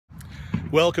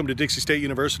Welcome to Dixie State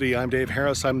University. I'm Dave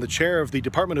Harris. I'm the chair of the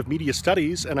Department of Media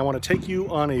Studies, and I want to take you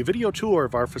on a video tour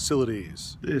of our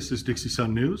facilities. This is Dixie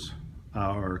Sun News,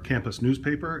 our campus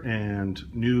newspaper and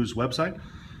news website.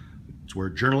 It's where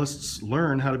journalists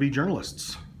learn how to be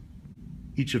journalists.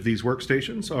 Each of these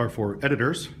workstations are for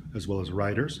editors, as well as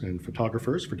writers and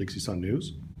photographers for Dixie Sun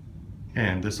News.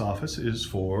 And this office is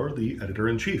for the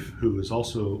editor-in-chief, who is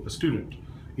also a student.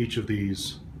 Each of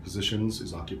these positions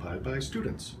is occupied by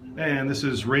students. And this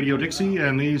is Radio Dixie,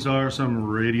 and these are some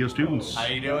radio students. How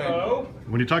you doing? Hello?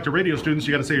 When you talk to radio students,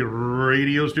 you got to say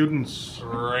radio students.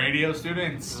 Radio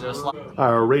students. Just like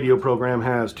Our radio program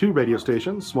has two radio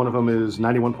stations. One of them is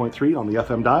 91.3 on the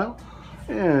FM dial,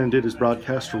 and it is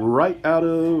broadcast right out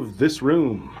of this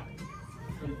room.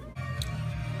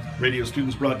 Radio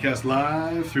students broadcast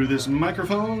live through this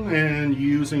microphone and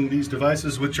using these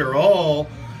devices, which are all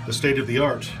the state of the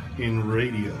art in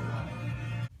radio.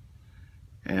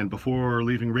 And before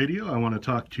leaving radio, I want to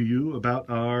talk to you about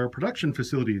our production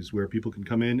facilities where people can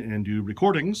come in and do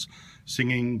recordings,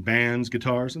 singing, bands,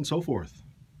 guitars, and so forth.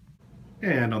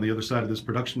 And on the other side of this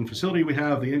production facility, we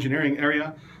have the engineering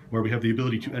area where we have the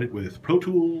ability to edit with Pro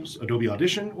Tools, Adobe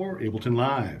Audition, or Ableton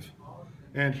Live.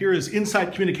 And here is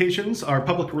Insight Communications, our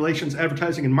public relations,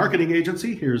 advertising, and marketing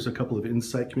agency. Here's a couple of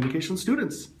Insight Communications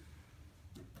students.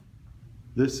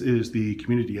 This is the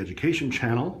Community Education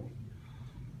Channel,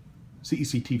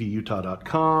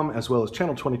 CECTVUtah.com, as well as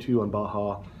Channel 22 on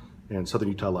Baja and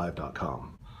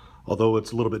SouthernUtahLive.com. Although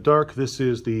it's a little bit dark, this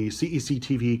is the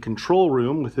CECTV control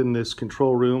room. Within this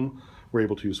control room, we're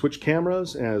able to switch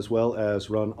cameras as well as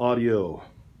run audio.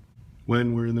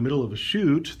 When we're in the middle of a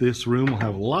shoot, this room will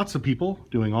have lots of people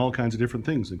doing all kinds of different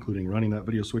things, including running that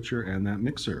video switcher and that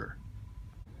mixer.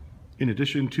 In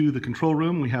addition to the control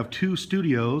room, we have two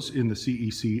studios in the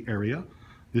CEC area.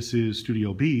 This is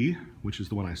Studio B, which is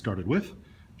the one I started with,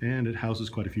 and it houses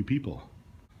quite a few people.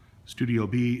 Studio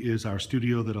B is our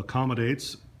studio that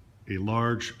accommodates a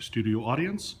large studio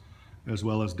audience, as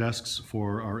well as desks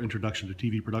for our Introduction to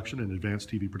TV Production and Advanced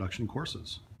TV Production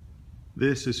courses.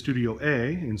 This is Studio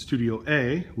A. In Studio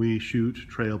A, we shoot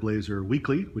Trailblazer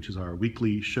Weekly, which is our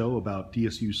weekly show about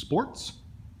DSU sports.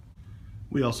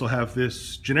 We also have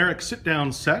this generic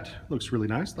sit-down set, looks really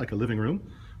nice, like a living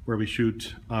room, where we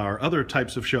shoot our other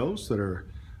types of shows that are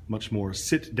much more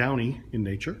sit-downy in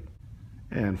nature.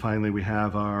 And finally, we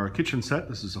have our kitchen set.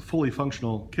 This is a fully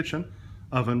functional kitchen.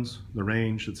 Ovens, the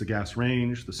range, it's a gas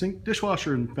range, the sink,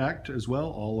 dishwasher, in fact, as well,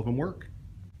 all of them work.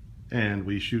 And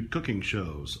we shoot cooking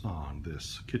shows on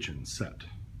this kitchen set.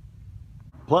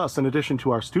 Plus, in addition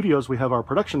to our studios, we have our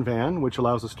production van, which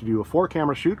allows us to do a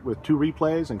 4-camera shoot with 2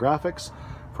 replays and graphics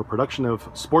for production of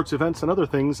sports events and other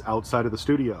things outside of the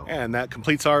studio. And that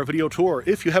completes our video tour.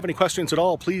 If you have any questions at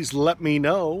all, please let me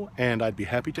know, and I'd be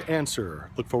happy to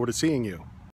answer. Look forward to seeing you.